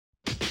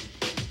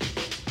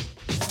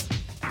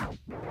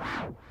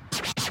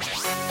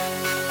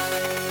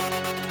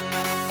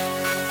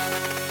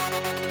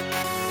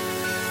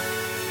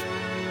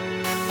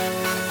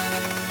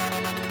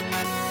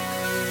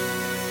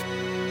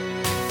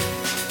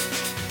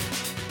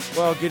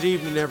Well, good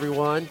evening,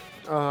 everyone.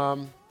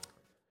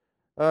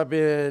 I've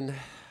been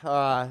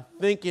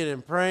thinking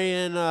and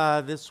praying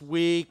this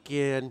week,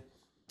 and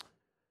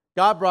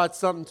God brought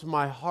something to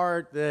my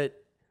heart that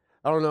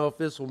I don't know if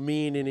this will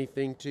mean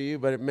anything to you,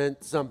 but it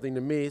meant something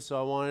to me, so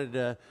I wanted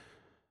to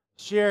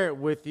share it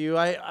with you.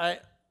 I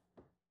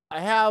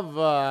have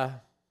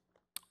a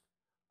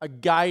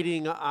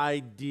guiding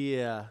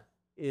idea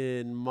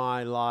in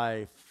my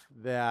life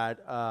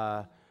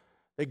that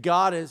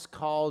God has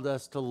called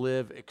us to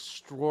live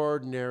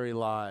extraordinary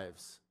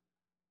lives,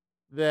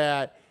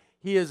 that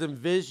He has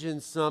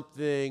envisioned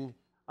something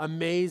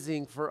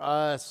amazing for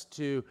us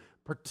to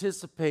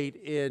participate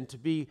in, to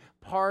be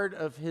part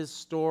of His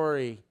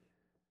story.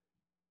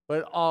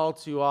 But all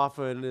too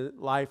often,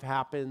 life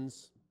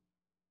happens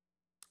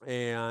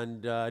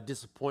and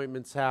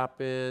disappointments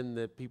happen,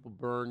 that people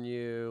burn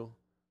you,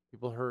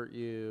 people hurt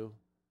you.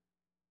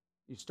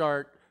 You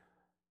start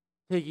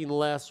taking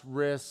less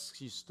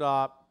risks, you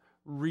stop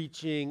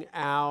reaching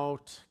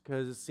out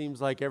because it seems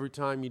like every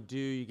time you do,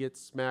 you get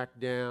smacked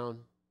down.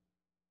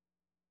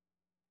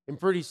 And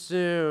pretty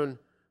soon,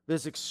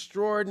 this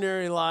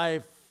extraordinary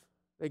life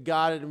that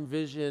God had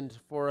envisioned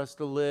for us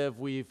to live,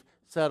 we've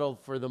settled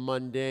for the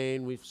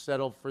mundane, we've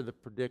settled for the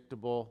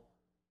predictable,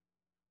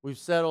 we've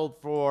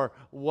settled for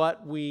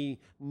what we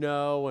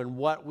know and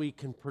what we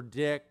can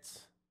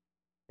predict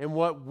and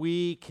what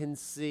we can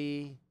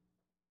see.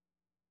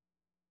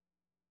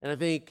 And I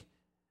think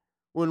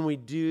when we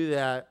do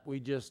that, we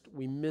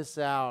miss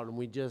out, and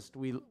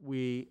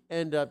we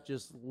end up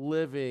just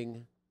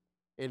living,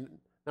 and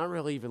not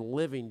really even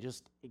living,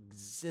 just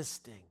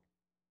existing.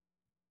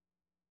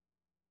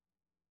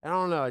 I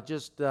don't know,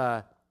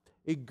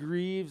 it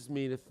grieves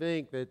me to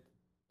think that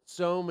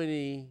so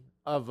many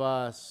of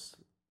us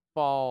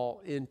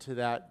fall into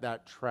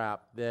that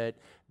trap,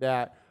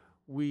 that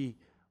we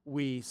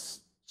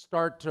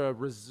start to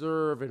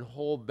reserve and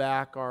hold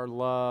back our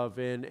love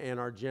and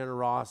our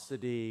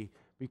generosity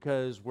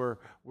because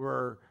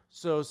we're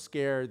so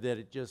scared that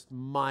it just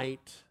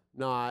might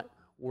not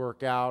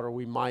work out, or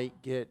we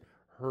might get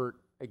hurt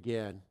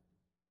again.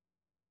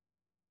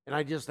 And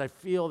I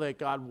feel that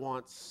God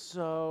wants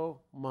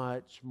so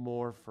much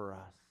more for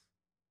us.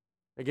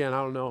 Again,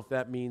 I don't know if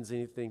that means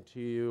anything to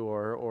you,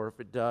 or if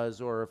it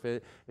does, or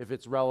if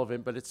it's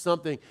relevant, but it's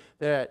something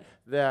that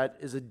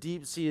is a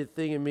deep-seated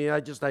thing in me.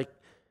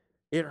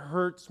 It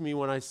hurts me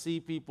when I see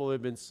people who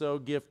have been so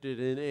gifted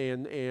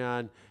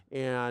and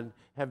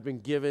have been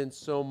given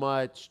so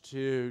much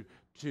to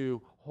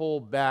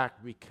hold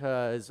back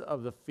because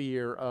of the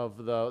fear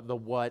of the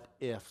what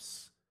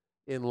ifs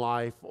in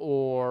life,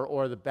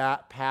 or the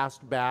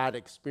past bad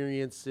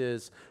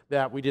experiences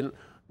that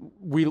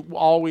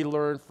all we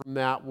learned from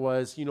that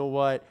was, you know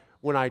what,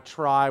 when I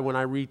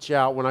reach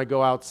out, when I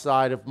go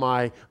outside of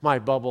my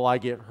bubble, I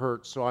get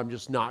hurt, so I'm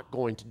just not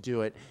going to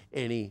do it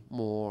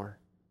anymore.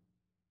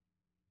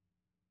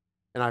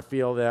 And I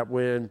feel that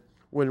when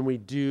we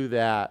do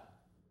that,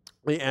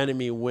 the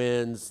enemy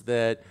wins,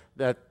 that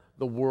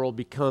the world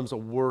becomes a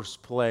worse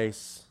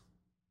place.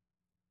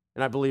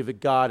 And I believe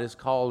that God has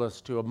called us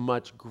to a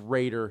much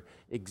greater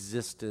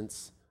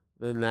existence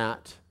than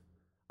that,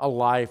 a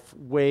life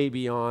way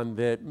beyond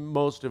that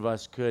most of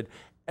us could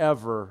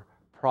ever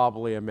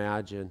probably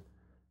imagine.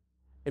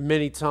 And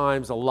many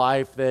times a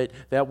life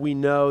that we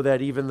know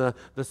that even the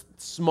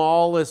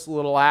smallest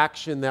little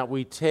action that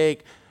we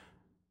take,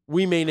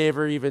 we may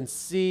never even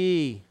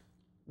see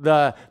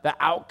the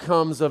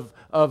outcomes of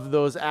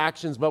those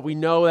actions, but we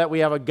know that we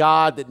have a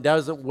God that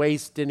doesn't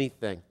waste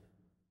anything.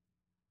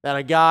 That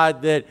a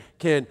God that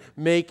can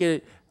make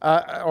it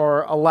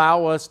or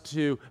allow us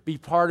to be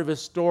part of His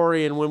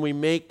story, and when we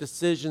make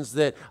decisions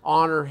that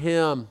honor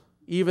Him,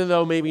 even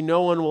though maybe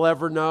no one will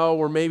ever know,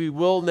 or maybe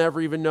we'll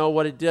never even know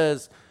what it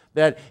does,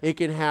 that it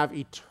can have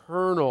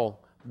eternal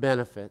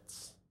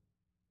benefits.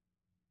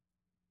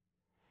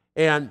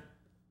 And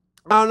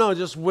I don't know,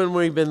 just when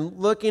we've been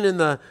looking in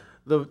the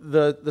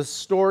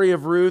story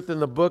of Ruth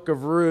and the book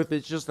of Ruth,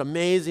 it's just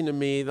amazing to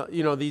me,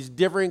 these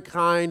different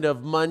kind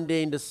of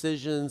mundane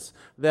decisions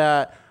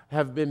that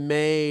have been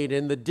made,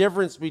 and the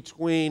difference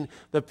between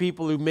the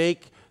people who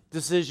make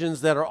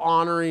decisions that are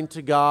honoring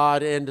to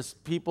God and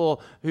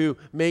people who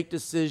make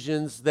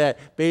decisions that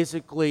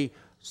basically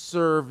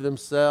serve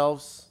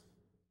themselves.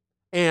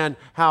 And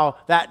how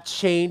that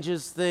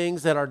changes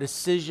things, that our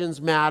decisions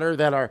matter,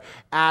 that our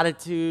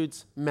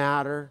attitudes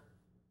matter.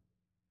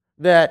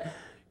 That,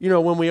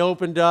 when we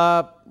opened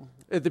up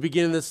at the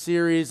beginning of the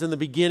series, in the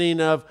beginning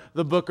of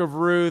the book of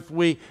Ruth,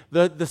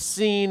 the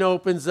scene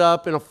opens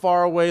up in a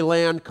faraway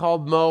land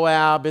called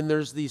Moab, and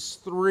there's these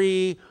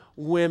three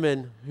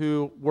women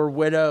who were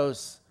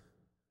widows.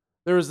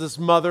 There was this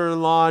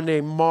mother-in-law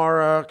named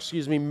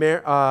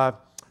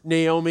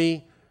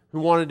Naomi, who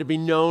wanted to be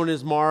known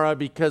as Mara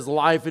because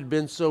life had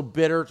been so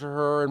bitter to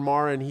her, and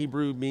Mara in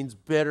Hebrew means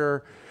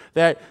bitter,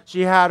 that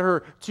she had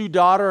her two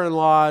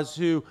daughter-in-laws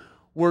who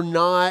were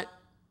not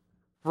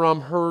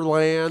from her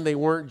land. They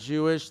weren't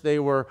Jewish. They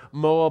were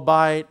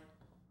Moabite.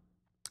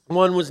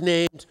 One was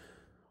named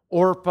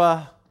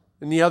Orpah,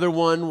 and the other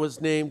one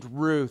was named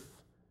Ruth.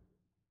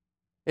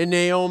 And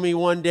Naomi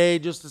one day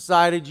just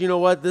decided, you know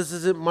what, this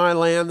isn't my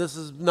land, this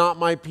is not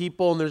my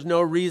people, and there's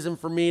no reason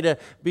for me to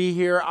be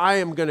here. I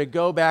am going to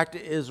go back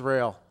to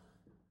Israel.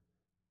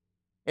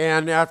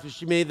 And after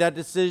she made that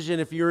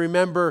decision, if you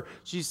remember,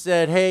 she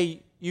said,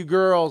 hey, you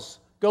girls,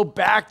 go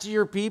back to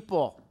your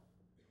people.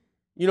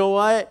 You know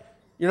what?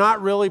 You're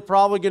not really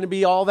probably going to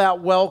be all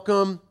that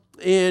welcome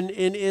in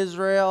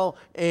Israel.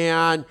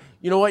 And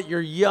you know what?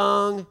 You're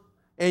young,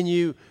 and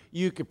you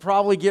could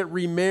probably get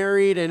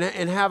remarried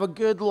and have a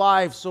good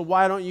life. So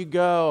why don't you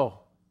go?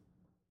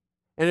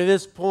 And at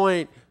this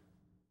point,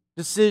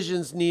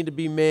 decisions need to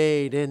be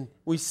made. And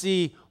we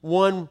see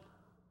one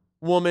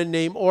woman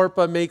named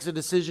Orpah makes a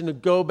decision to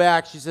go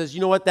back. She says, you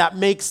know what? That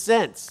makes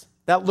sense.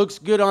 That looks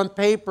good on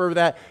paper.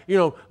 That,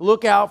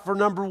 look out for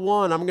number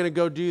one. I'm going to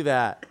go do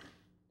that.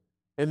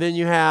 And then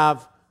you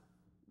have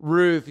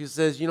Ruth who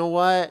says, you know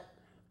what?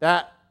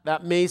 That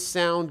may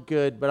sound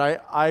good,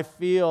 but I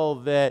feel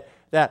that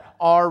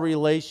our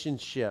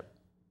relationship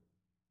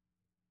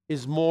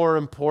is more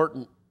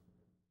important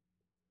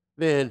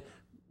than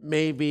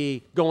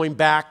maybe going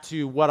back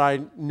to what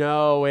I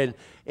know, and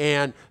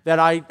that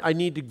I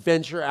need to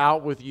venture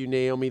out with you,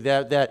 Naomi,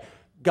 that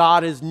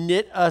God has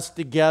knit us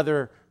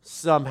together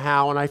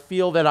somehow, and I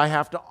feel that I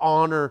have to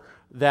honor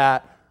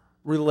that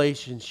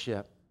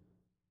relationship.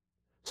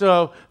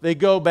 So they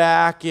go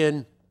back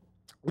and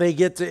they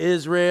get to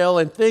Israel,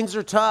 and things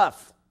are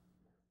tough.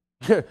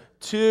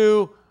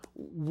 2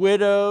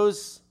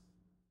 widows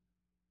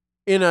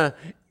in a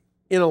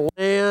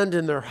land,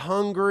 and they're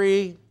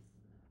hungry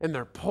and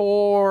they're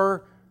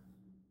poor,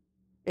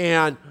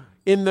 and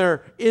in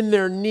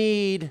their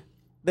need,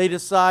 they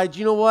decide,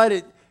 you know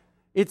what?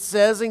 It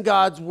says in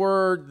God's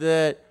word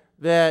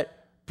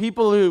that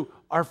people who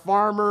are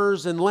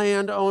farmers and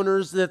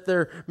landowners, that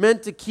they're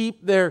meant to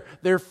keep their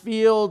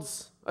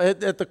fields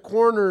at the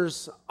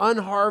corners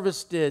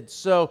unharvested,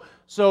 so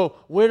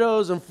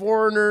widows and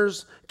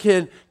foreigners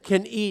can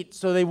eat,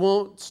 so they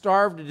won't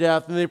starve to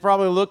death. And they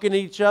probably looking at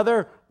each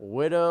other,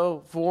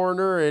 widow,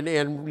 foreigner,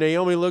 and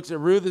Naomi looks at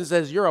Ruth and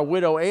says, you're a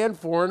widow and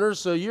foreigner,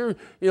 so you're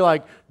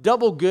like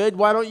double good.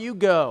 Why don't you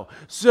go?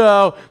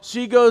 So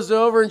she goes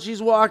over and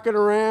she's walking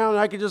around.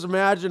 I can just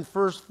imagine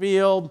first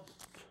field,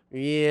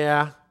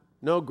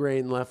 no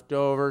grain left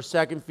over.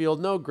 Second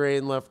field, no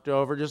grain left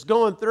over. Just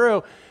going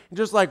through, and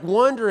just like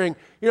wondering,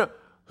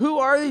 who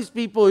are these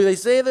people? They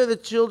say they're the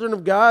children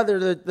of God.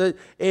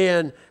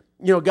 And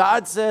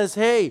God says,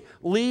 hey,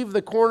 leave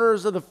the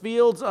corners of the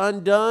fields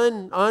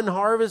undone,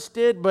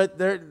 unharvested, but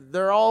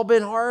they're all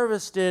been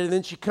harvested. And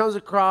then she comes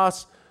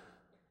across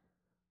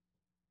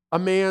a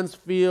man's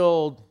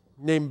field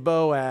named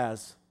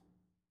Boaz.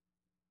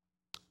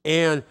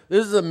 And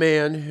this is a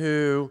man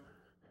who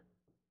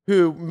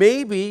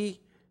maybe,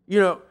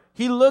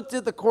 he looked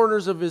at the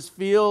corners of his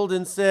field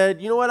and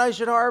said, you know what, I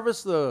should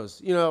harvest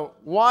those.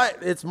 Why?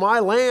 It's my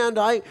land.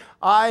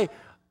 I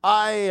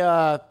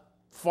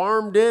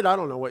farmed it. I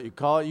don't know what you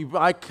call it.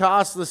 I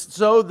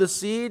sowed the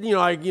seed.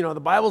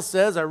 The Bible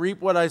says I reap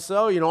what I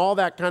sow. All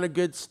that kind of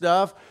good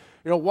stuff.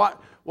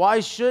 Why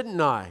shouldn't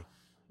I?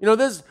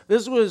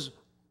 This was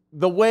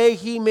the way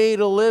he made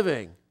a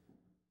living.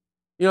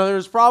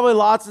 There's probably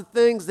lots of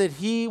things that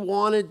he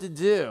wanted to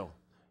do.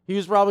 He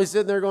was probably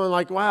sitting there going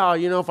like, wow,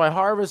 if I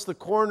harvest the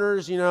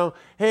corners,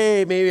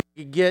 hey, maybe I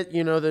could get,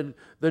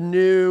 the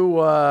new,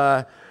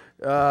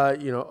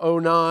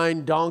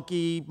 '09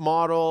 donkey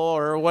model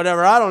or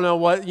whatever. I don't know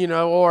what,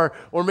 or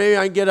maybe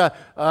I can get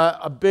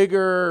a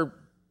bigger,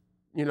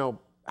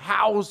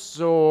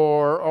 house,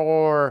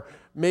 or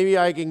maybe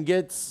I can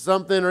get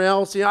something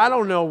else. I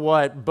don't know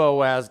what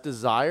Boaz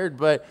desired,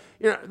 but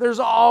there's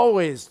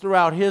always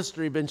throughout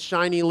history been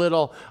shiny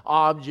little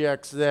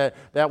objects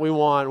that we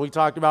want. We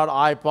talked about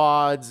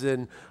iPods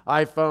and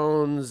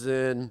iPhones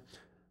and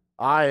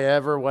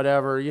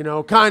whatever,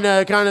 kind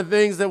of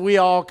things that we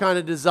all kind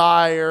of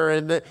desire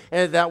and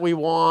that we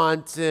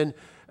want, and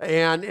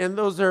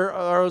those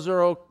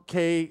are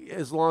okay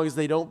as long as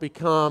they don't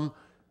become,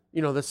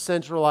 the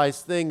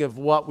centralized thing of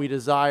what we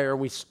desire.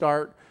 We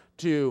start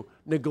to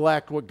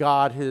neglect what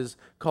God has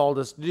called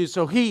us to do.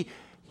 So he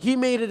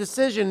made a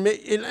decision,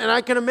 and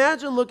I can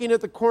imagine looking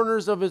at the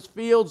corners of his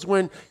fields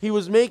when he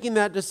was making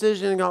that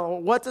decision and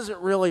going, what does it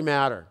really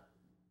matter?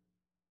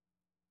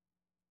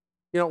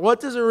 What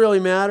does it really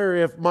matter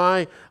if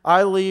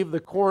I leave the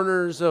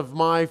corners of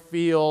my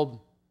field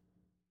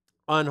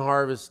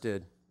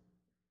unharvested?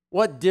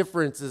 What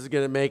difference is it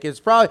going to make? It's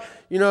probably,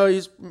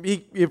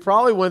 he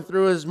probably went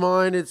through his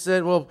mind and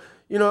said, well,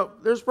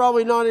 there's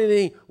probably not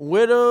any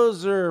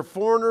widows or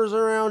foreigners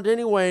around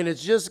anyway, and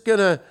it's just going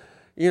to,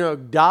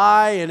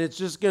 die, and it's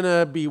just going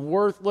to be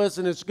worthless,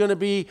 and it's going to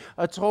be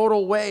a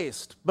total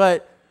waste.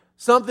 But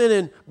something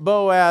in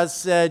Boaz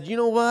said, you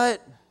know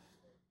what?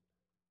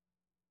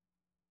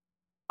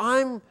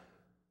 I'm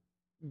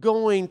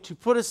going to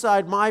put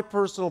aside my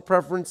personal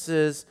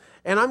preferences,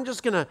 and I'm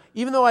just going to,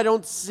 even though I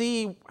don't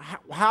see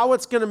how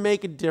it's going to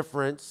make a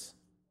difference,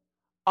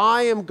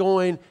 I am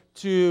going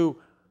to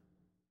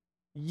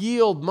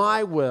yield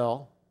my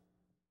will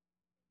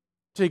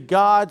to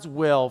God's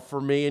will for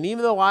me. And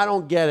even though I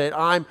don't get it,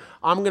 I'm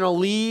going to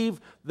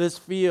leave this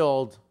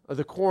field of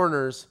the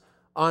corners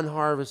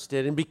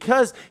unharvested. And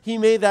because he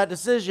made that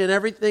decision,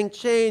 everything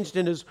changed.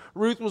 And as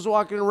Ruth was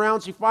walking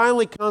around, she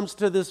finally comes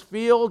to this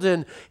field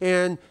and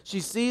she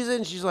sees it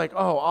and she's like,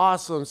 oh,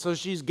 awesome. So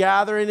she's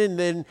gathering and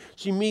then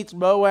she meets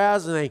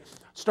Boaz and they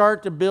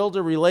start to build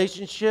a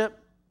relationship.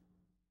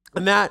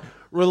 And that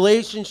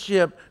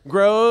relationship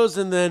grows.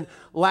 And then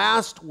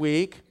last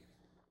week,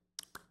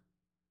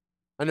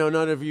 I know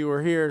none of you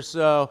were here,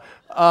 so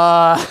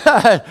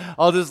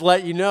I'll just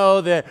let you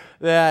know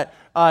that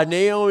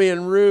Naomi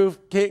and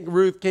Ruth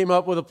came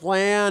up with a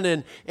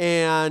plan,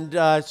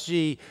 and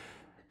she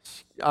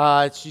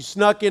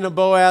snuck into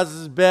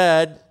Boaz's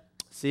bed.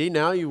 See,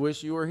 now you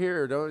wish you were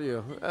here, don't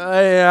you?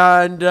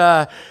 And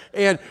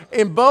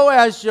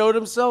Boaz showed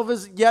himself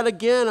as yet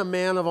again a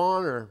man of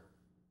honor.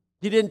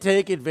 He didn't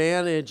take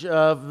advantage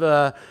of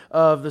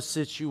the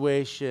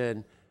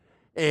situation,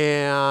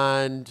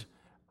 and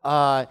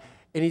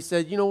he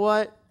said, you know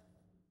what?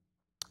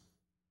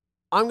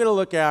 I'm going to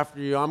look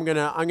after you. I'm going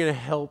to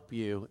help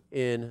you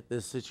in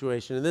this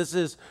situation. And this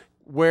is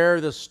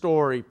where the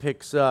story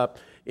picks up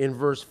in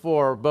verse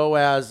 4.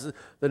 Boaz,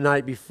 the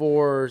night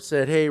before,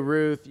 said, hey,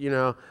 Ruth,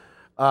 we're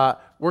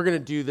going to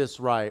do this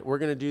right. We're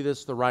going to do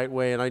this the right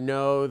way. And I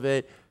know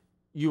that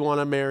you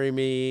want to marry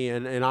me,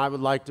 and I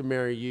would like to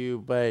marry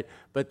you, but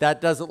that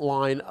doesn't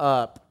line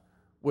up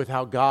with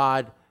how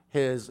God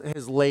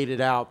has laid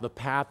it out, the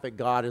path that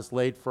God has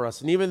laid for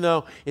us. And even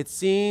though it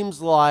seems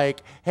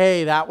like,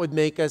 hey, that would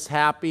make us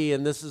happy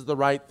and this is the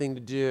right thing to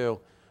do,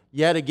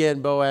 yet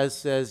again, Boaz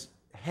says,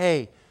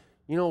 hey,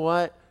 you know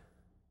what?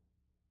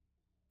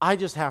 I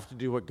just have to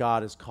do what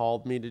God has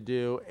called me to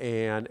do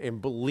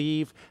and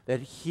believe that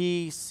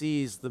he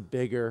sees the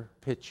bigger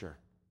picture.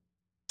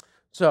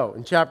 So,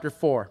 in chapter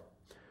 4,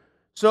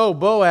 so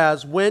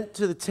Boaz went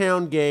to the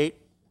town gate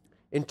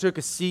and took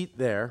a seat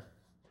there.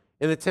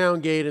 In the town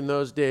gate in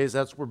those days,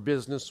 that's where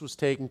business was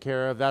taken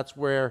care of. That's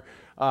where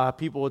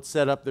people would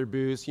set up their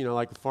booths,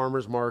 like the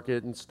farmer's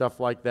market and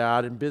stuff like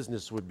that, and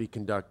business would be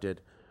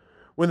conducted.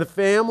 When the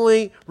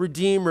family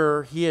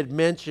redeemer he had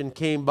mentioned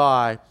came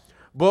by,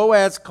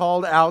 Boaz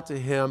called out to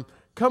him,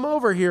 come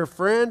over here,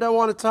 friend, I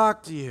want to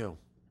talk to you.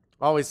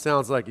 Always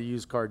sounds like a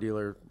used car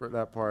dealer,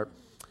 that part.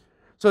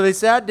 So they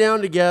sat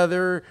down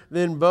together.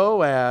 Then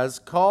Boaz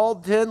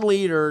called 10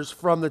 leaders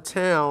from the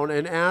town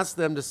and asked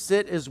them to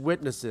sit as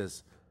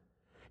witnesses.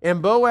 And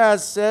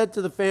Boaz said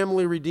to the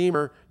family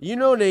redeemer, you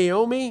know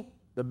Naomi,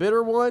 the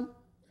bitter one?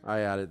 I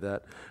added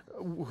that.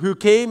 Who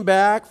came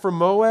back from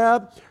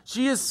Moab?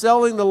 She is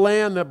selling the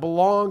land that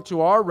belonged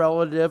to our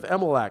relative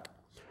Elimelech.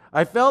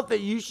 I felt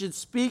that I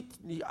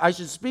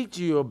should speak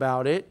to you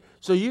about it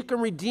so you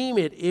can redeem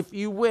it if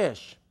you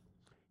wish.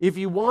 If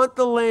you want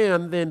the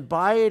land, then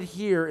buy it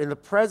here in the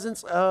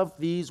presence of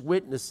these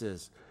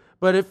witnesses.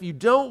 But if you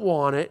don't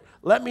want it,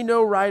 let me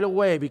know right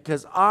away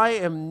because I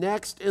am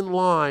next in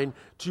line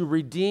to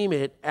redeem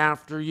it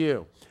after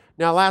you.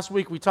 Now, last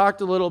week we talked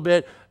a little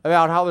bit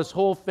about how this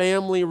whole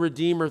family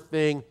redeemer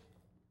thing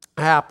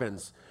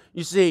happens.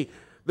 You see,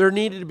 there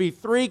needed to be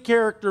 3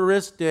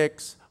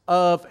 characteristics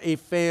of a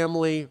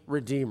family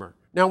redeemer.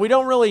 Now, we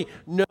don't really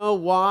know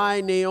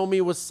why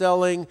Naomi was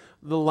selling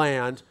the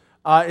land.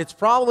 It's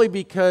probably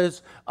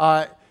because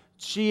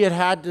she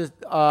had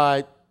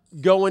to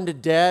go into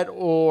debt,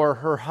 or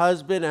her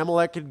husband,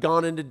 Elimelech, had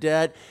gone into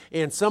debt,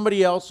 and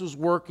somebody else was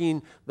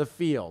working the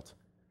field.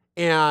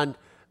 And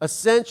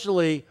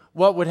essentially,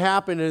 what would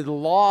happen in the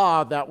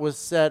law that was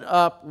set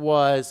up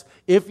was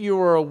if you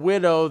were a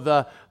widow,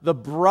 the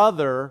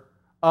brother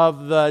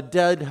of the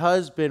dead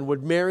husband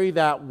would marry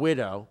that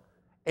widow,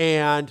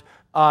 and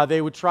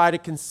they would try to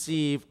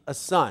conceive a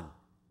son.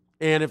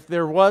 And if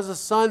there was a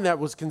son that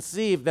was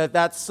conceived,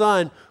 that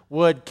son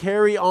would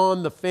carry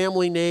on the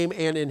family name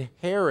and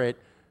inherit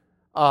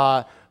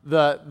the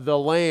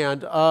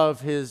land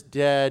of his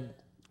dead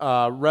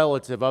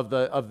relative, of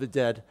the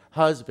dead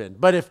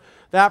husband. But if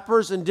that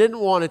person didn't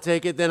want to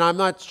take it, then I'm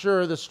not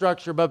sure the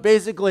structure. But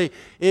basically,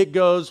 it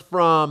goes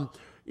from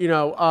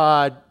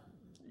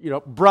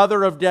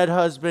brother of dead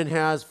husband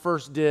has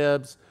first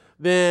dibs.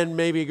 Then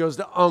maybe it goes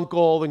to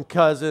uncle, then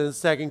cousin,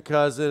 second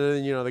cousin,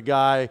 and the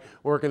guy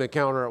working the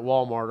counter at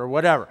Walmart or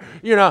whatever.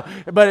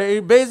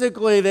 But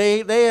basically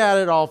they had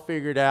it all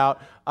figured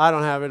out. I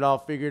don't have it all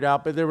figured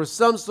out, but there was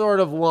some sort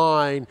of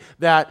line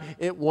that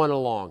it went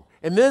along.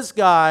 And this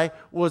guy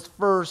was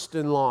first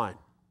in line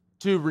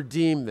to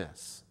redeem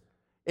this.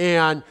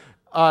 And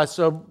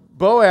so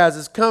Boaz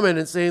is coming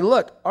and saying,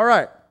 look, all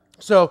right,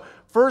 so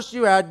first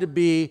you had to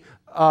be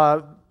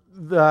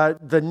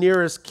the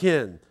nearest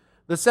kin.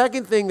 The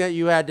second thing that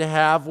you had to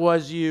have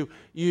was you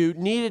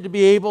needed to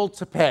be able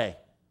to pay.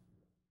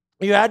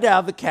 You had to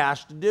have the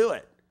cash to do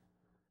it.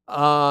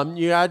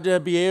 You had to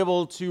be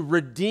able to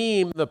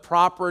redeem the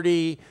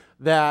property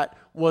that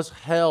was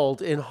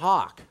held in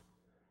hock.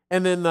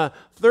 And then the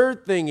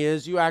third thing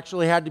is you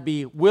actually had to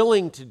be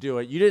willing to do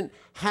it. You didn't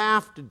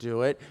have to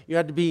do it. You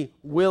had to be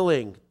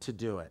willing to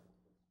do it.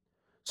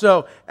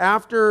 So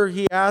after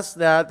he asked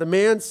that, the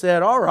man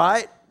said, all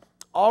right,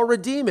 I'll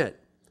redeem it.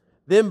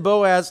 Then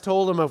Boaz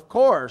told him, of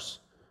course,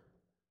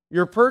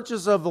 your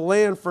purchase of the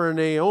land for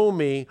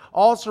Naomi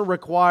also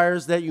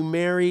requires that you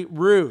marry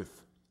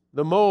Ruth,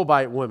 the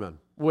Moabite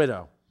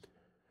widow.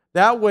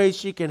 That way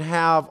she can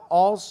have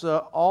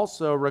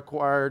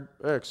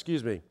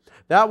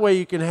that way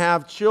you can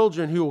have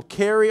children who will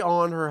carry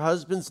on her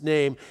husband's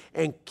name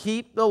and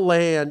keep the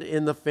land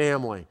in the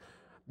family.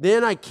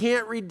 Then I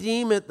can't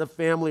redeem it, the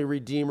family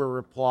redeemer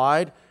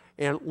replied.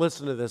 And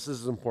listen to this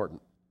is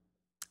important.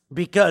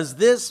 Because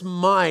this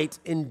might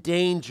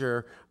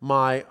endanger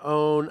my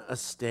own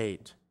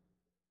estate.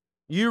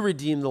 You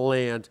redeem the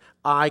land,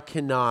 I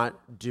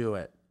cannot do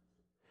it.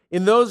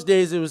 In those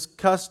days, it was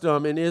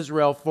custom in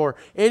Israel for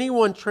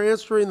anyone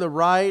transferring the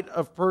right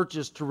of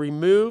purchase to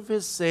remove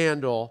his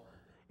sandal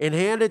and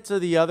hand it to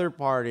the other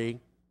party.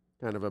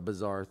 Kind of a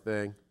bizarre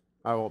thing.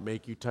 I won't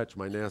make you touch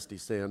my nasty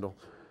sandal.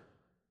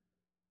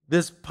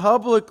 This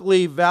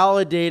publicly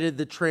validated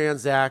the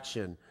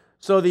transaction.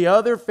 So the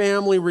other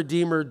family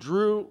redeemer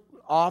drew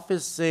off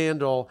his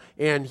sandal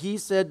and he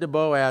said to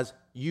Boaz,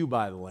 you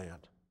buy the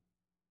land.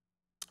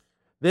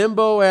 Then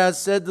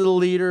Boaz said to the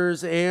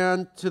leaders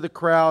and to the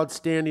crowd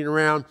standing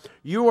around,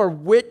 you are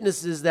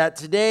witnesses that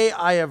today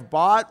I have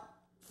bought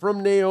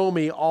from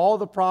Naomi all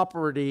the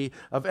property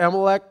of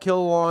Elimelech,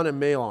 Chilion,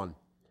 and Mahlon.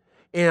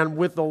 And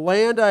with the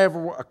land I have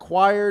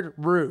acquired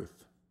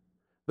Ruth,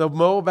 the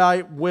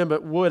Moabite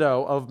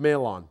widow of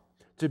Mahlon,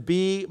 to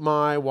be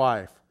my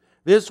wife.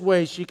 This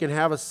way she can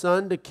have a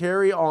son to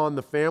carry on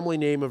the family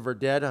name of her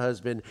dead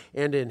husband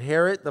and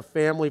inherit the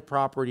family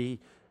property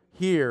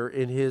here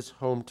in his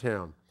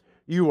hometown.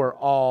 You are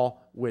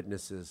all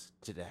witnesses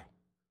today.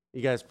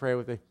 You guys pray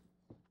with me?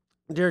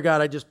 Dear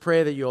God, I just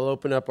pray that you'll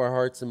open up our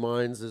hearts and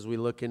minds as we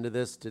look into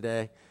this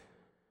today,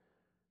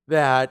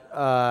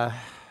 that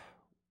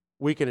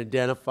we can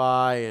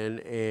identify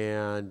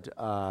and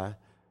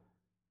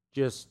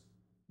just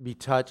be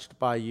touched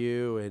by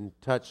you and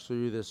touched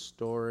through this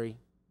story.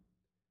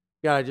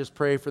 God, I just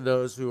pray for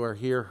those who are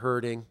here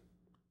hurting,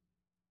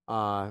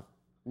 and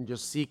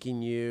just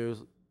seeking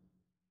you,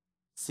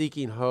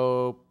 seeking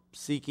hope,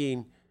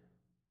 seeking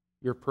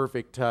your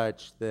perfect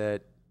touch,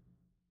 that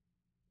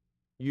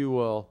you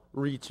will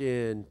reach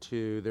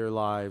into their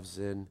lives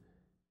and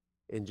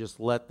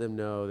just let them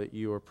know that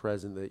you are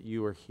present, that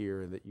you are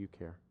here, and that you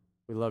care.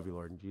 We love you,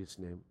 Lord. In Jesus'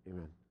 name,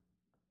 amen.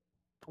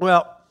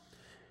 Well,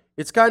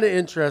 it's kind of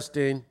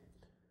interesting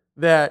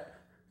that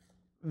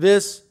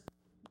this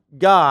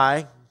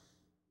guy,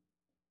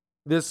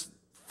 this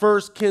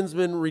first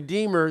kinsman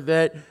redeemer,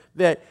 that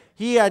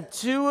he had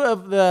two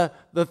of the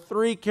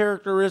three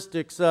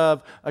characteristics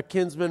of a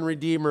kinsman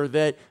redeemer,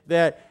 that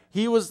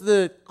he was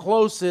the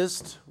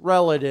closest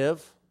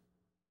relative.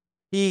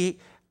 He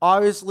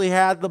obviously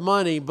had the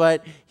money,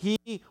 but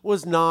he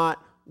was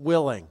not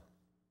willing.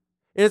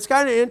 And it's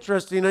kind of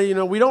interesting,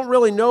 we don't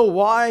really know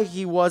why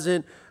he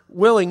wasn't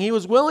willing. He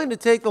was willing to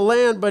take the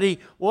land, but he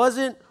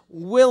wasn't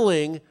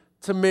willing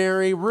to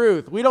marry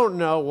Ruth. We don't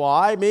know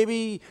why.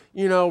 Maybe,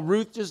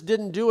 Ruth just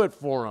didn't do it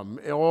for him.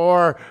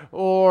 Or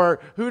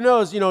who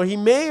knows, he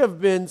may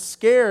have been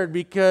scared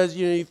because,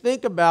 you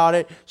think about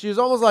it, she was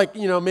almost like,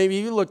 maybe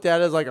you looked at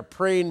it as like a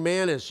praying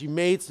mantis. She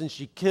mates and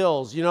she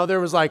kills.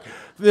 There was like,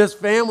 this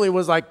family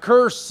was like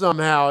cursed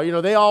somehow.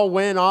 They all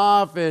went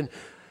off and,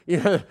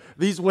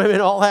 these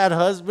women all had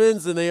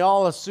husbands and they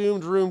all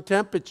assumed room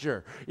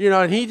temperature,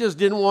 and he just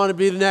didn't want to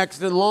be the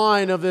next in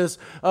line of this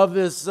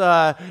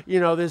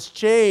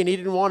chain. He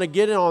didn't want to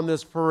get in on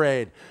this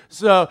parade.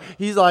 So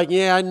he's like,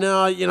 yeah,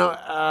 no,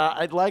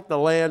 I'd like the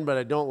land, but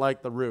I don't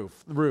like the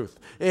Ruth.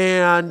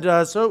 And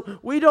so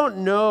we don't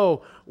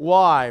know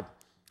why,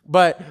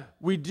 but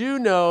we do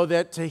know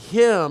that to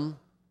him,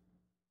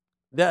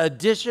 the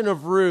addition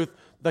of Ruth,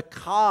 the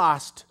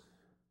cost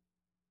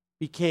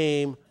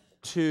became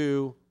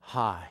too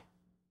high.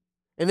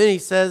 And then he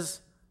says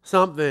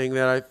something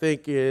that I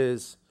think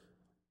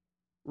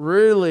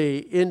really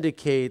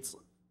indicates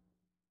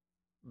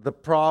the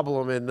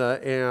problem and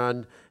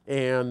the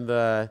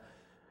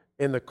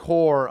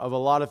core of a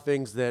lot of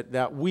things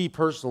that we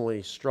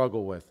personally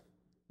struggle with.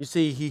 You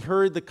see, he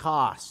heard the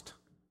cost.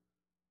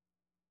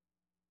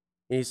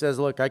 And he says,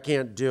 look, I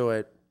can't do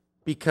it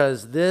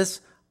because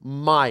this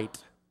might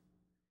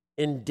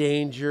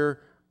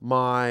endanger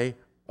my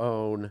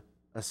own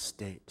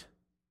estate.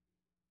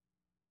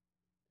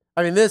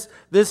 I mean, this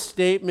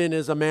statement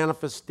is a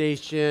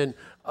manifestation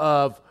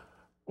of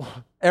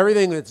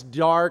everything that's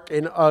dark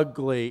and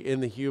ugly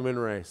in the human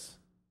race.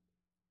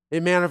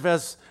 It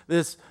manifests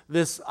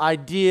this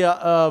idea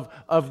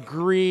of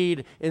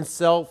greed and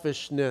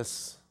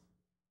selfishness,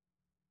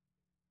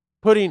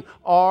 putting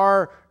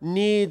our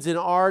needs and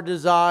our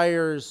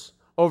desires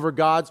over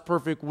God's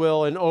perfect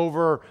will and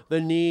over the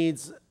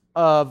needs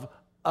of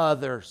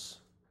others.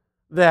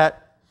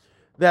 That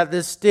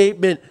this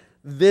statement,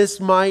 this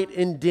might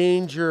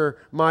endanger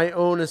my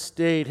own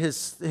estate,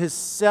 has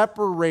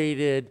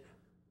separated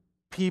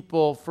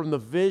people from the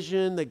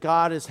vision that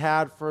God has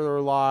had for their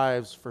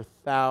lives for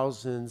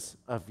thousands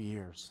of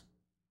years.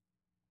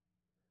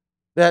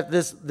 That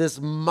this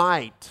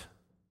might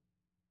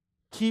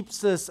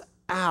keeps us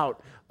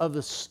out of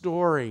the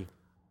story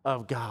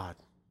of God.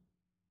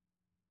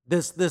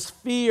 This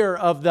fear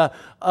of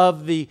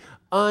the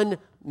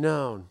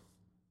unknown.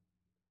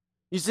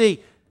 You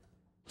see,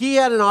 he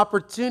had an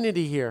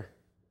opportunity here.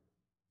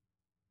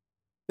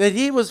 That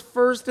he was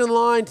first in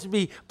line to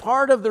be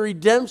part of the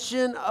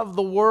redemption of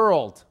the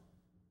world.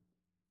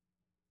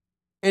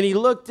 And he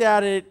looked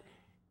at it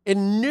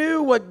and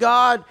knew what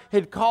God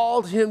had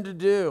called him to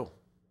do.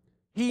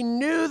 He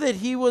knew that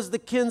he was the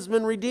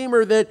kinsman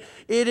redeemer, that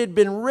it had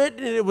been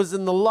written, it was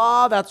in the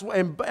law.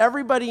 And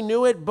everybody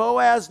knew it.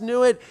 Boaz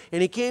knew it.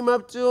 And he came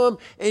up to him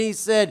and he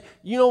said,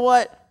 you know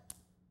what?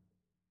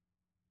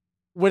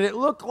 When it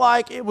looked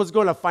like it was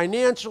going to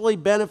financially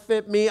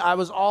benefit me, I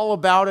was all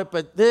about it.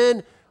 But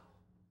then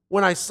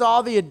when I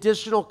saw the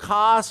additional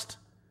cost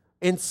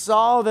and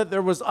saw that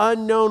there was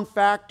unknown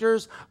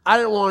factors, I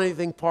didn't want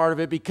anything part of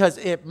it because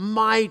it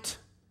might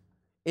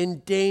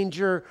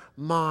endanger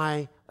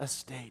my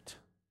estate.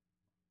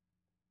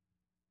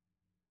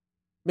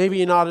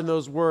 Maybe not in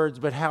those words,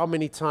 but how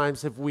many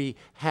times have we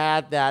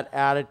had that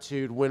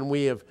attitude when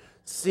we have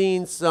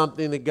seen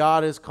something that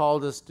God has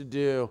called us to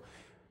do?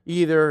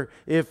 Either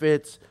if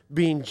it's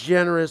being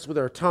generous with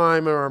our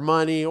time or our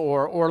money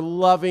or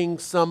loving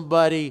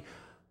somebody,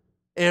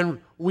 and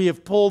we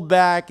have pulled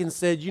back and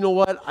said, you know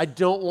what, I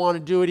don't want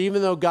to do it,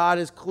 even though God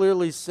has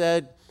clearly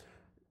said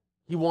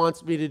he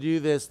wants me to do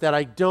this, that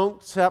I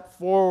don't step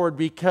forward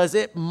because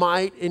it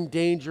might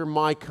endanger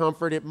my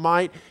comfort, it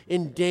might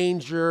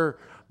endanger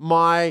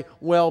my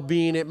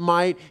well-being, it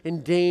might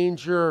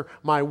endanger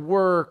my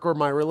work or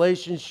my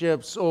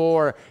relationships,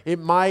 or it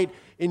might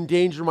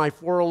endanger my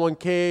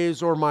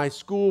 401ks or my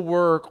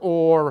schoolwork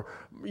or,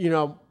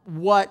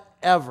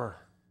 whatever.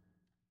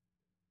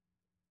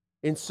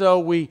 And so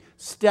we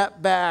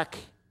step back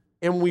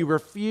and we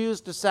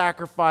refuse to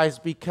sacrifice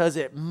because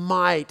it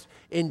might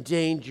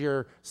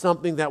endanger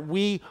something that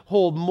we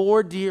hold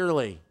more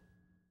dearly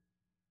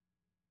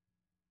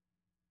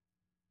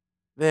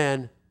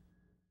than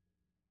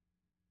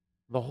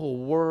the whole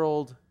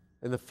world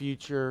and the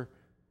future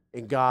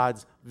and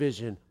God's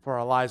vision for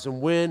our lives.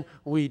 And when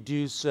we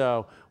do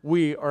so,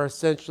 we are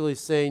essentially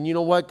saying, you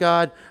know what,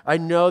 God, I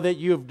know that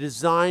you have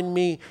designed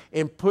me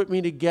and put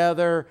me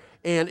together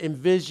and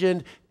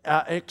envisioned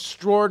an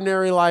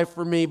extraordinary life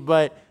for me,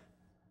 but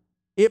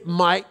it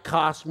might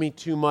cost me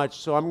too much.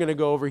 So I'm going to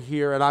go over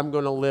here and I'm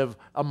going to live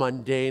a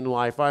mundane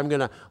life. I'm going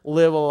to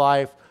live a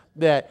life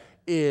that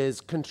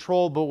is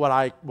controlled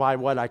by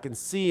what I can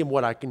see and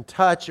what I can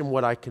touch and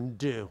what I can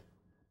do.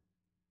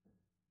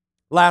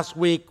 Last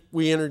week,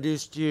 we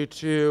introduced you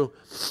to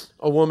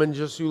a woman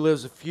just who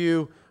lives a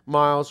few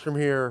miles from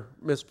here,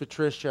 Miss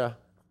Patricia,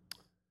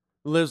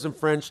 who lives in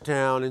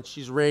Frenchtown, and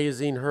she's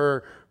raising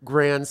her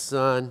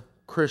grandson,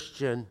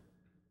 Christian.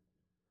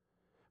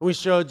 We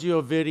showed you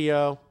a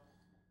video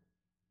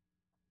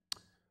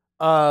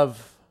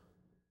of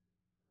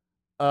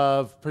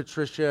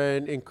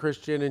Patricia and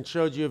Christian, and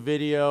showed you a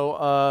video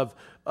of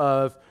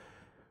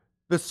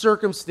the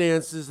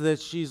circumstances that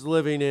she's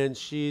living in.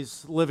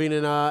 She's living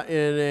in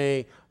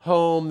a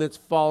home that's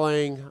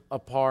falling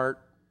apart.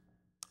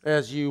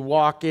 As you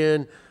walk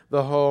in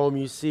the home,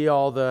 you see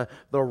all the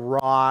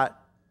rot,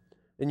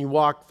 and you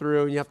walk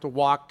through, and you have to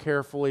walk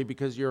carefully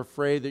because you're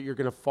afraid that you're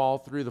going to fall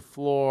through the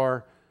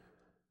floor.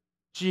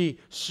 She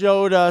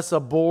showed us a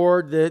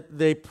board that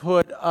they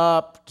put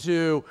up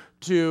to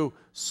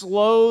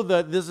slow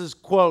this is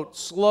quote,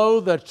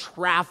 slow the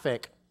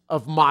traffic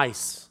of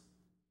mice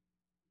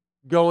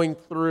going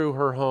through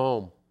her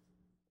home.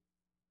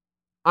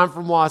 I'm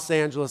from Los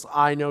Angeles.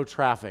 I know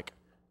traffic.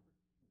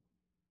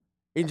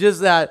 And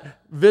just that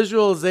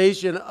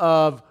visualization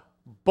of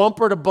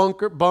bumper to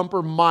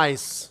bumper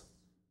mice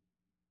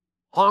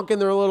honking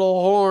their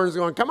little horns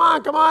going, come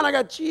on, I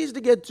got cheese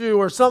to get to,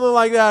 or something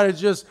like that.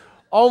 It's just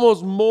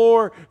almost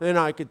more than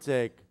I could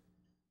take.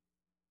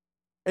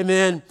 And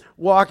then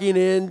walking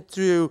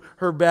into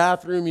her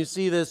bathroom, you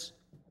see this,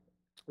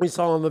 we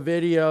saw in the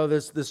video,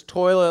 this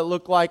toilet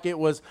looked like it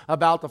was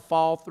about to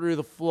fall through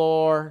the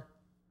floor.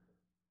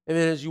 And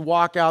then as you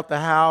walk out the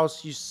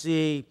house, you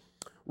see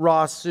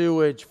raw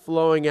sewage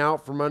flowing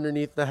out from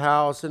underneath the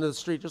house into the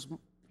street just a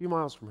few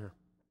miles from here.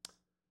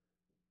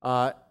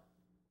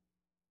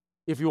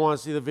 If you want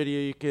to see the video,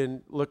 you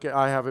can look at,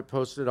 I have it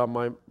posted on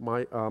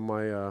my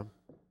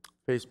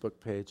Facebook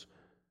page.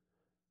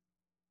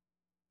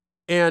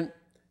 And,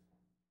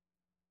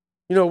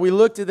 we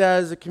looked at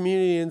that as a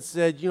community and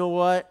said, you know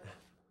what?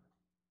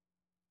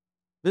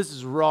 This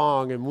is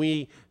wrong, and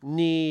we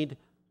need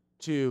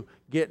to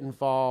get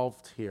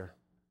involved here.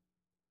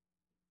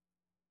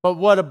 But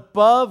what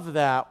above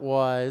that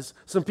was,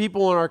 some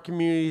people in our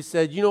community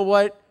said, you know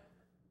what?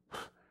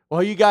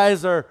 Well, you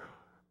guys are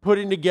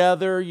putting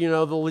together,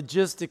 the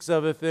logistics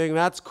of the thing.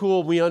 That's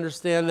cool. We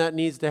understand that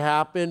needs to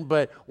happen,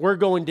 but we're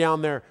going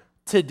down there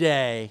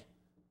today,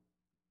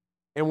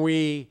 and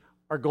we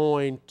are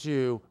going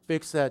to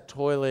fix that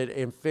toilet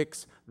and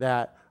fix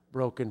that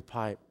broken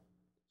pipe.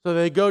 So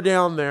they go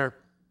down there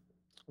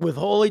with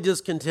holy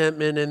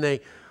discontentment, and they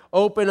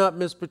open up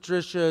Miss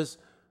Patricia's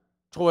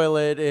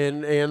toilet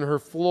and her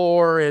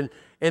floor, and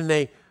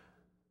they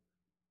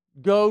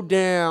go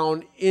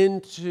down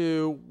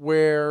into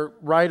where,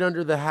 right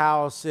under the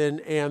house,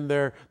 and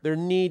they're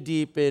knee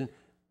deep in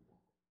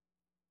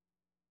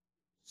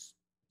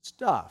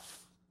stuff.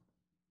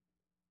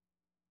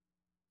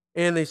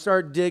 And they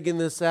start digging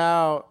this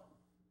out,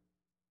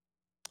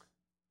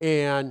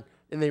 and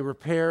they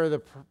repair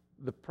the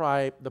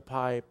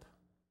pipe,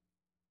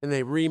 and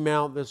they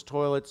remount this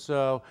toilet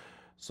so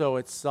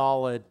it's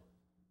solid.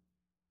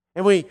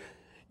 And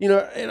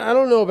and I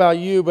don't know about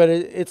you, but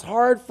it's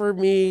hard for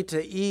me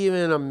to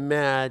even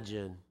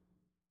imagine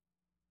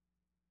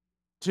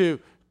to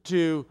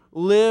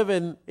live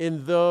in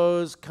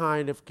those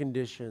kind of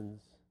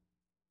conditions.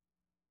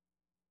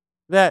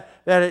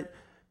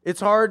 It's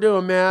hard to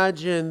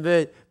imagine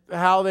that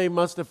how they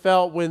must have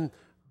felt when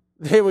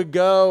they would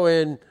go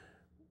and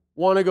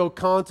want to go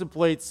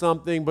contemplate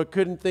something but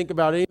couldn't think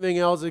about anything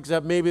else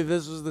except maybe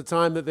this was the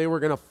time that they were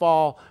going to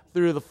fall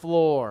through the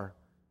floor.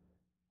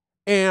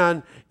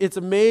 And it's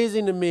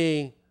amazing to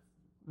me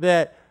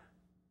that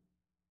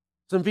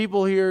some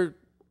people here,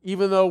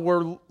 even though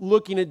we're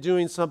looking at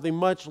doing something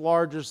much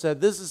larger, said,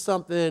 this is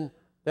something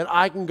that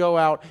I can go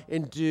out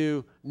and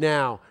do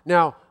now.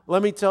 Now,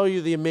 let me tell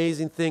you the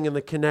amazing thing in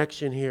the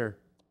connection here.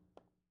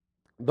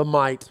 The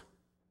mite.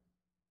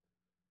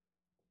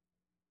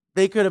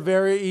 They could have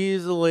very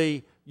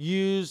easily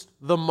used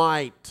the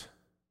mite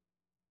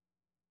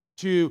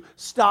to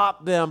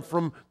stop them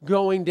from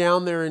going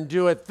down there and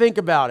do it. Think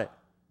about it.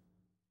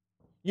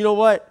 You know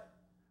what?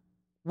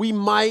 We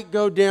might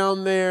go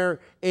down there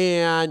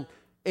and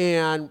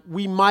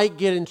we might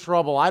get in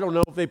trouble. I don't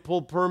know if they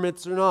pulled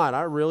permits or not.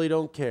 I really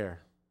don't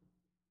care.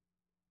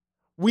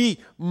 We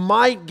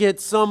might get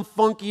some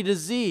funky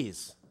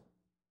disease.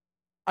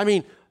 I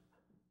mean,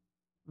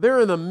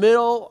 they're in the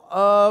middle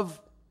of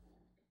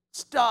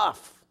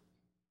stuff,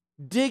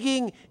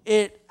 digging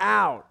it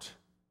out.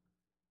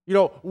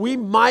 We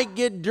might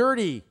get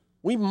dirty.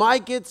 We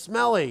might get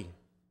smelly.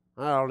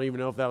 I don't even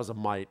know if that was a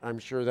might. I'm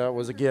sure that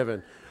was a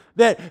given.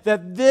 That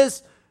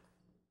this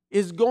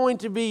is going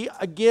to be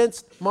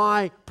against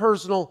my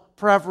personal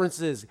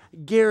preferences,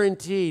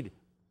 guaranteed.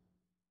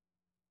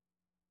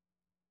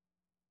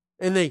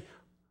 And they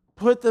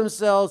put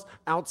themselves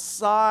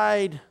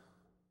outside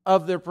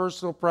of their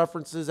personal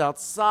preferences,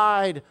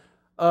 outside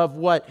of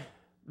what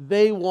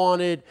they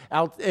wanted,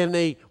 and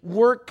they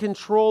weren't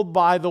controlled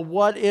by the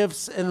what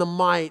ifs and the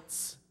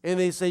mights. And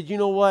they said, you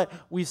know what?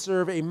 We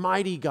serve a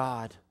mighty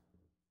God.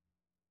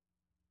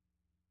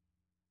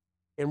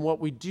 And what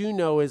we do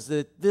know is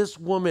that this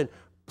woman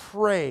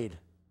prayed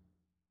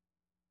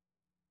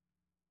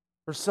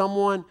for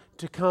someone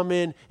to come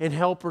in and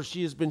help her.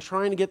 She has been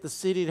trying to get the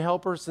city to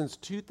help her since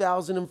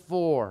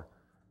 2004.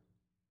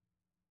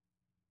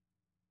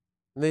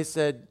 And they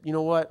said, you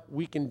know what?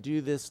 We can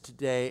do this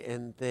today.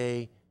 And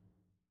they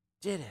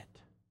did it.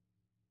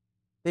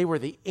 They were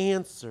the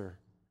answer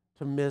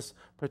to Miss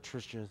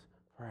Patricia's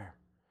prayer.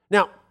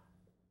 Now,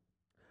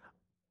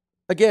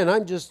 again,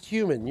 I'm just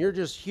human. You're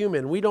just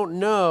human. We don't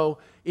know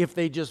if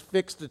they just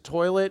fixed a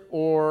toilet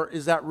or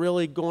is that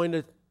really going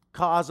to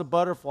cause a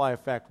butterfly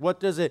effect. What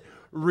does it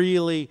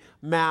really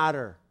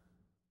matter?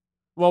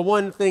 Well,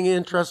 one thing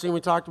interesting, we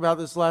talked about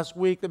this last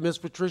week, that Miss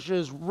Patricia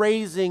is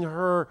raising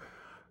her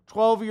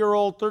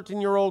 12-year-old,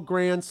 13-year-old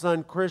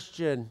grandson,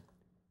 Christian.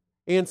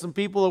 And some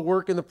people that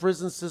work in the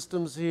prison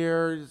systems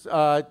here,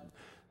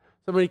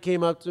 somebody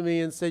came up to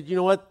me and said, you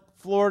know what?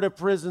 Florida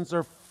prisons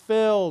are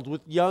filled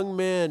with young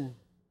men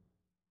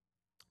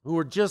who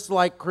are just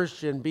like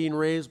Christian, being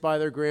raised by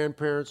their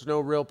grandparents, no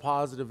real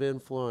positive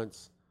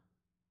influence.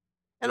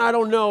 And I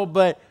don't know,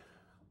 but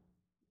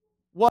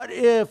what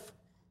if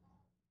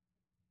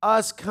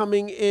us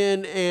coming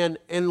in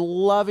and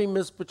loving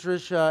Miss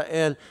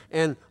Patricia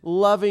and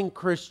loving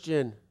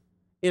Christian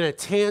in a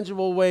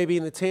tangible way,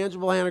 being the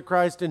tangible hand of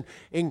Christ, and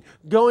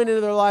going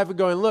into their life and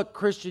going, look,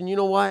 Christian, you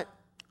know what?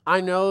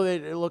 I know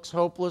that it looks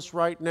hopeless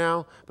right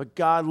now, but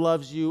God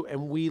loves you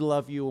and we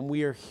love you and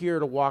we are here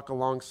to walk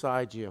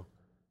alongside you.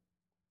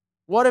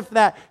 What if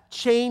that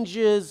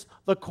changes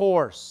the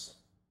course?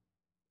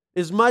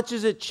 As much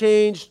as it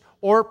changed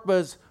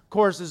Orpah's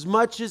course, as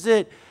much as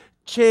it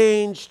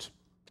changed,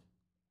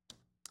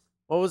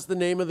 what was the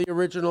name of the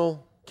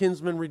original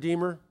kinsman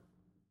redeemer?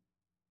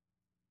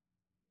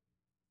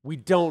 We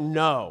don't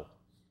know.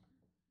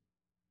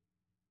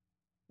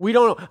 We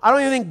don't know. I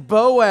don't even think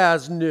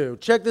Boaz knew.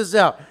 Check this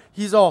out.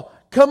 He's all,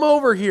 come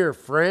over here,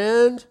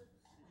 friend.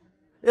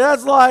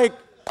 That's like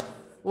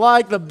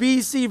the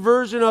BC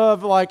version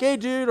of like, hey,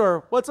 dude,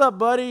 or what's up,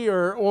 buddy,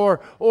 or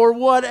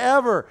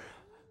whatever.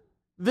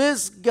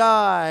 This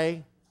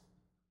guy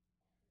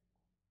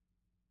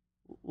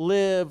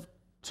was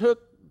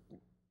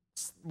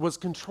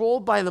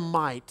controlled by the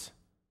might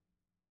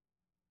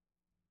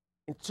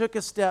and took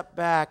a step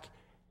back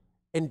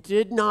and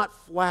did not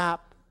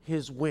flap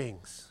his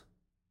wings.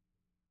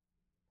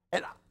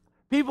 And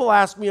people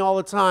ask me all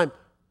the time,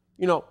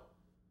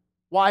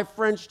 why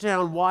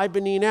Frenchtown? Why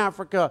Benin,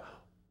 Africa?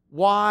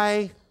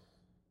 Why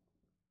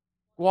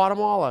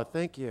Guatemala,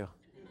 thank you.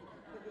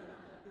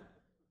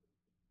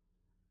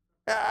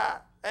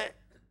 It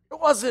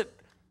wasn't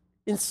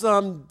in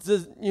some,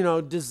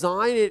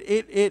 design.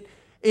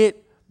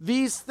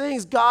 These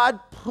things, God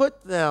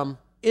put them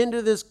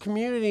into this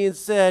community and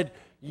said,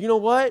 you know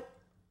what?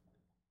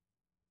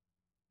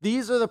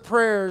 These are the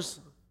prayers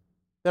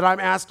that I'm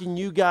asking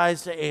you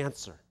guys to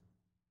answer.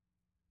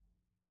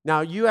 Now,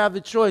 you have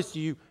the choice.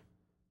 You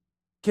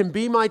can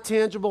be my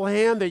tangible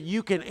hand that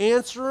you can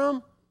answer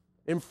them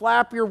and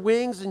flap your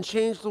wings and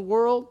change the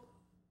world.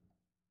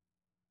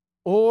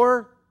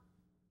 Or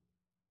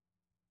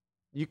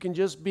you can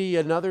just be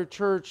another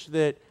church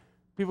that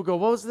people go,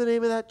 what was the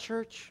name of that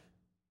church?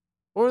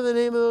 What were the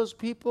name of those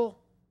people?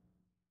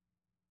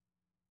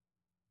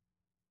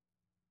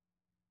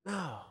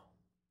 No.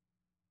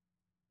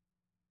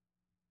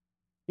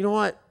 You know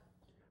what?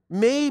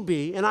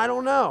 Maybe, and I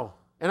don't know,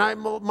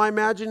 and my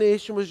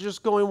imagination was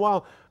just going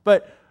wild,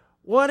 but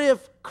what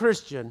if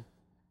Christian,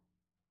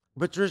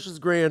 Patricia's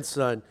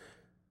grandson,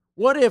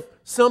 what if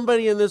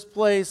somebody in this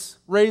place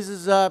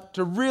raises up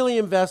to really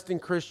invest in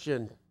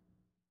Christian,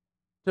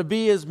 to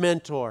be his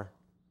mentor?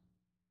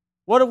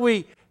 What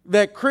if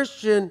that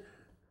Christian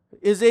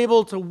is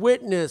able to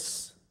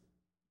witness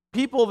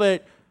people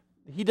that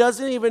he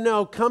doesn't even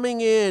know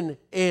coming in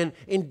and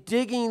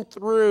digging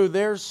through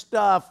their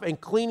stuff and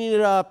cleaning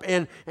it up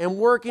and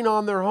working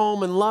on their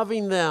home and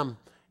loving them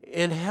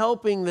and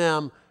helping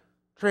them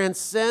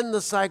transcend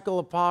the cycle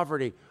of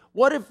poverty?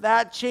 What if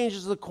that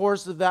changes the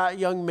course of that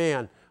young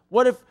man?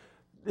 What if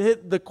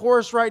the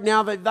course right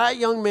now that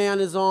young man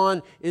is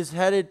on is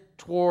headed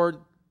toward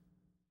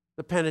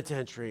the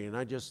penitentiary? And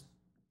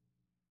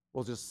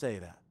we'll just say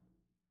that.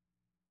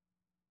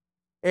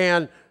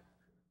 And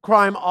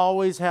crime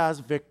always has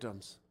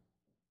victims.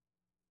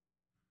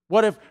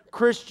 What if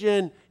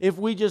Christian, if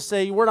we just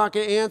say, we're not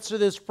going to answer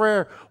this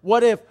prayer,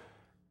 what if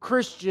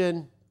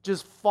Christian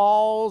just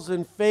falls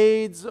and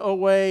fades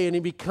away and he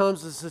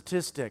becomes a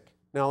statistic?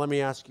 Now, let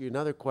me ask you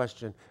another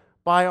question.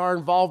 By our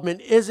involvement,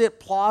 is it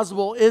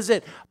plausible, is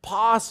it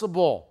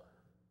possible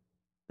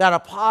that a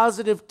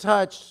positive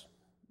touch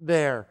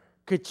there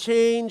could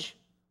change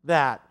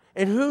that?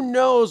 And who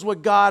knows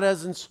what God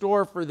has in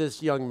store for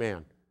this young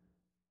man?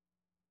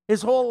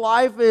 His whole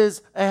life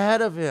is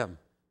ahead of him.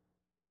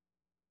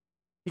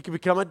 He could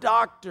become a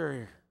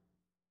doctor.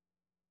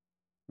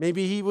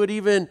 Maybe he would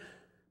even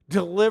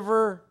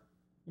deliver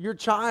your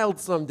child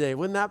someday.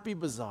 Wouldn't that be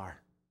bizarre?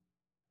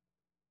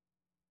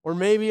 Or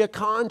maybe a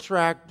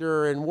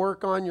contractor and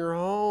work on your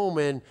home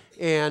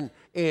and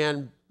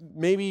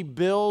maybe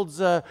builds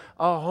a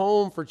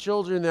home for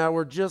children that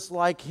were just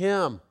like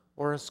him,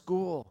 or a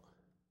school.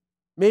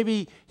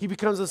 Maybe he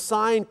becomes a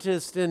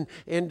scientist and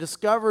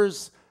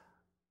discovers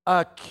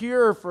a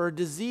cure for a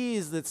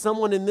disease that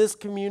someone in this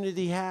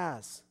community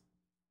has.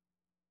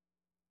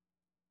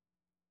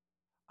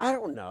 I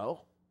don't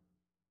know.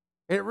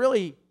 And it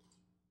really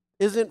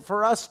isn't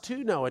for us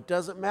to know. It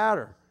doesn't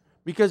matter.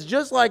 Because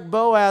just like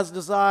Boaz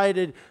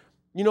decided,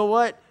 you know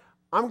what?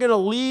 I'm going to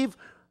leave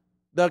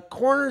the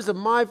corners of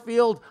my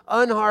field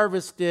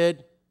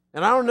unharvested,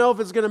 and I don't know if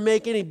it's going to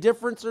make any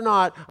difference or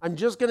not. I'm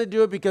just going to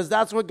do it because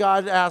that's what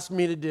God asked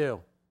me to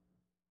do.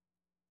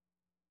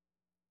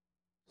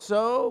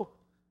 So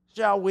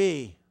shall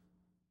we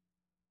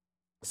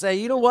say,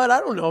 you know what? I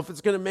don't know if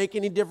it's going to make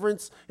any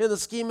difference in the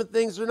scheme of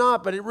things or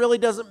not, but it really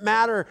doesn't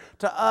matter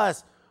to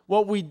us.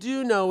 What we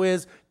do know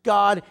is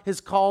God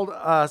has called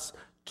us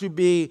to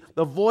be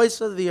the voice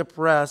of the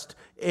oppressed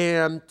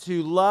and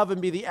to love and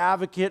be the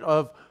advocate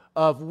of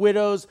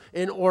widows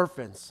and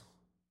orphans.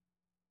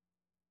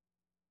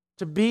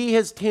 To be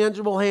his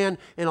tangible hand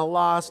in a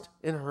lost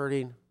and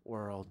hurting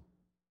world.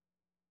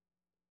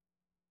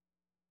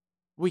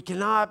 We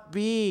cannot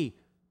be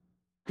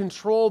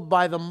controlled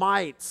by the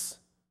mites.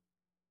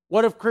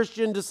 What if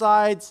Christian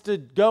decides to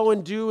go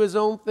and do his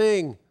own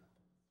thing?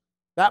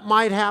 That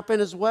might happen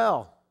as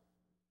well.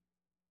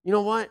 You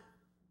know what?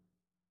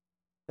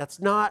 That's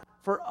not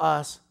for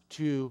us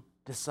to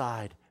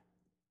decide.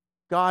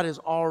 God has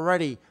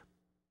already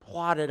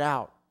plotted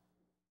out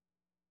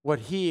what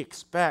he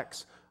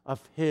expects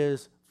of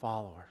his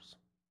followers.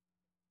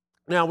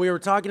 Now, we were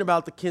talking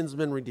about the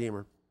kinsman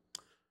redeemer.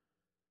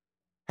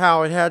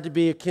 How it had to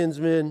be a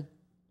kinsman,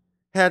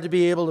 had to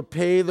be able to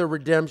pay the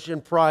redemption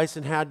price,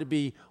 and had to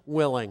be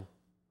willing.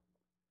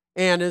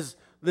 And as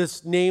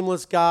this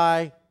nameless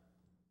guy,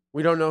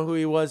 we don't know who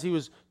he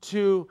was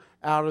 2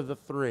 out of the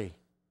 3.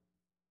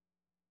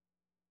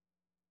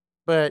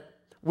 But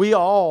we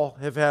all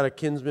have had a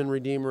kinsman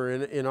redeemer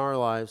in our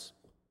lives.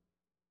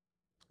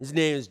 His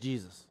name is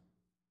Jesus.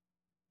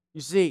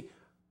 You see,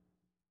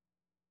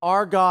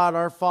 our God,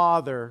 our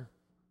Father,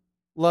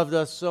 loved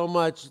us so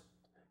much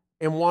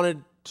and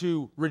wanted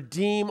to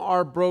redeem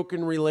our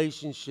broken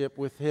relationship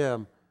with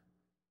him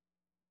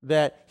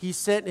that he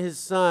sent his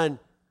Son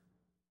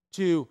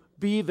to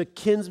be the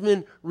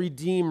kinsman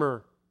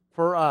redeemer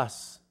for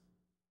us.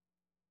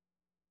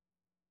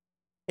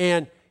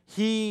 And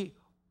he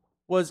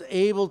was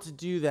able to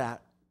do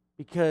that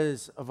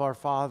because of our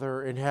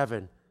Father in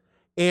heaven.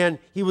 And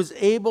he was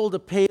able to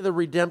pay the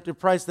redemptive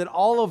price that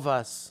all of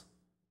us,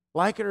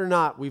 like it or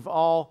not, we've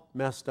all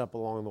messed up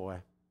along the way.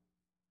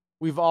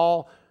 We've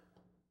all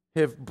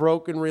have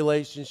broken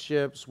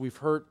relationships, we've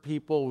hurt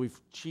people,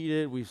 we've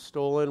cheated, we've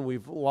stolen,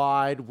 we've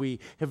lied, we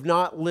have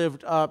not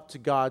lived up to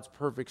God's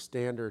perfect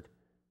standard.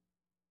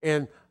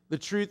 And the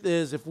truth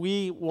is, if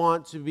we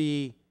want to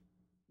be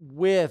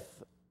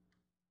with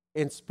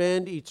and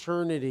spend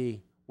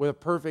eternity with a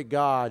perfect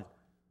God,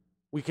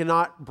 we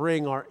cannot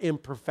bring our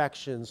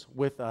imperfections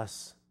with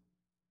us.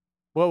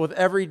 Well, with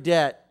every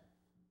debt,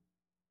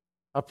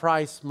 a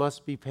price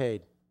must be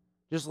paid.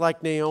 Just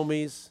like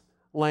Naomi's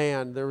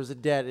land, there was a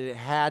debt, and it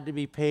had to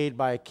be paid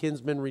by a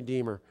kinsman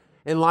redeemer.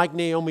 And like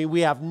Naomi,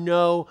 we have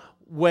no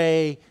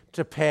way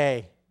to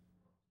pay.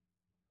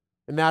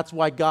 And that's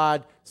why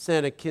God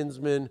sent a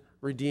kinsman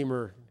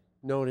redeemer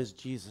known as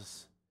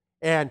Jesus.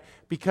 And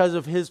because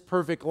of his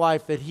perfect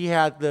life, that he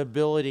had the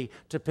ability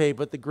to pay.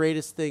 But the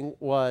greatest thing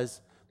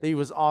was that he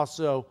was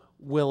also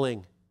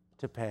willing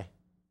to pay.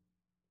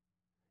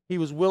 He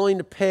was willing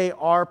to pay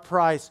our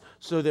price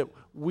so that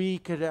we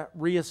could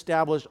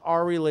reestablish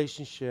our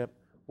relationship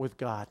with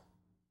God.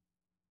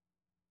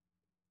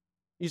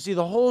 You see,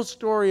 the whole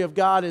story of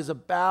God is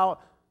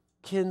about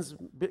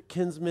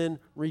kinsmen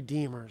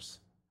redeemers.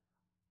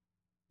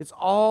 It's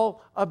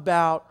all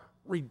about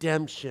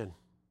redemption.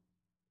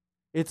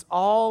 It's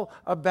all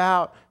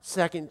about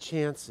second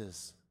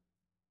chances.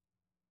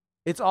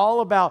 It's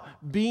all about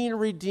being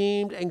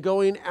redeemed and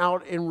going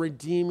out and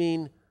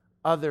redeeming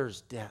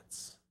others'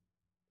 debts.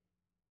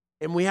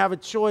 And we have a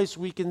choice.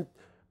 We can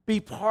be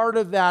part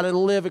of that and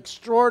live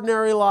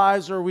extraordinary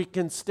lives, or we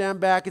can stand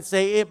back and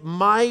say, it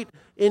might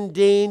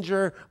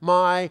endanger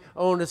my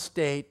own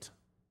estate.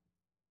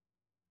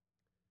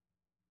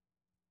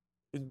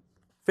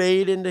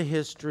 Fade into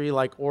history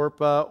like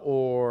Orpah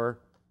or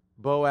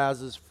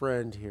Boaz's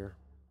friend here.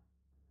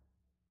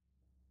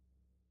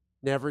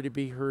 Never to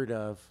be heard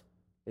of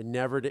and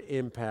never to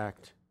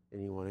impact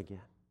anyone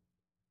again.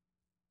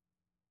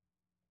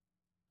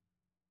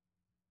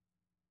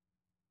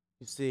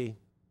 You see,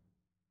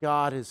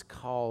 God has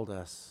called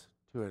us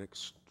to an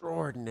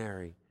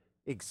extraordinary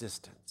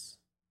existence,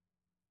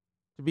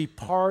 to be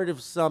part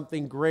of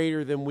something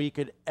greater than we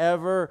could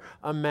ever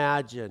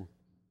imagine,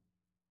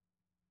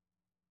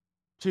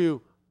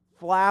 to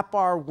flap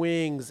our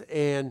wings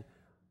and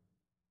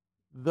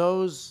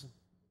those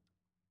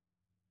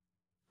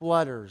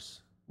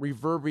flutters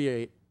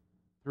reverberate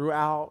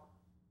throughout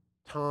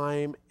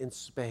time and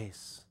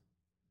space,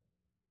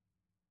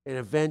 and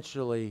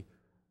eventually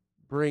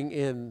bring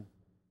in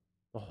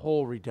the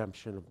whole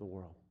redemption of the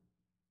world.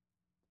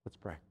 Let's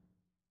pray.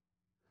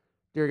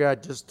 Dear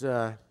God, just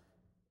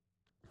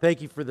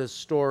thank you for this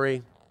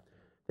story.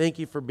 Thank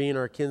you for being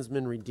our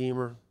kinsman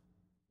redeemer.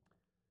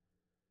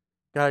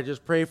 God, I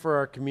just pray for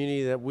our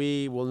community that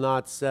we will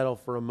not settle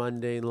for a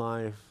mundane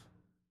life,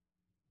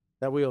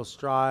 that we will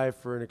strive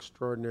for an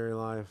extraordinary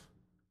life.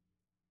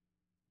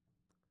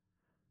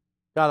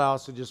 God, I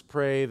also just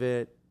pray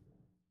that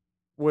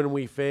when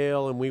we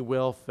fail, and we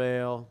will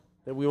fail,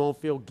 that we won't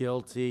feel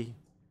guilty,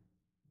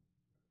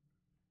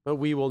 but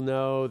we will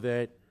know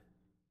that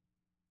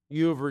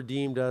you have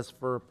redeemed us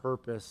for a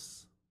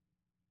purpose,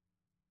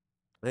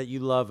 that you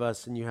love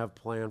us and you have a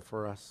plan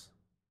for us,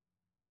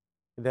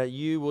 and that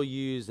you will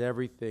use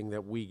everything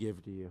that we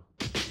give to you.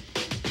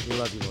 We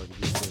love you, Lord. In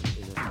Jesus'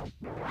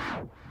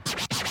 name,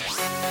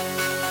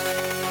 amen.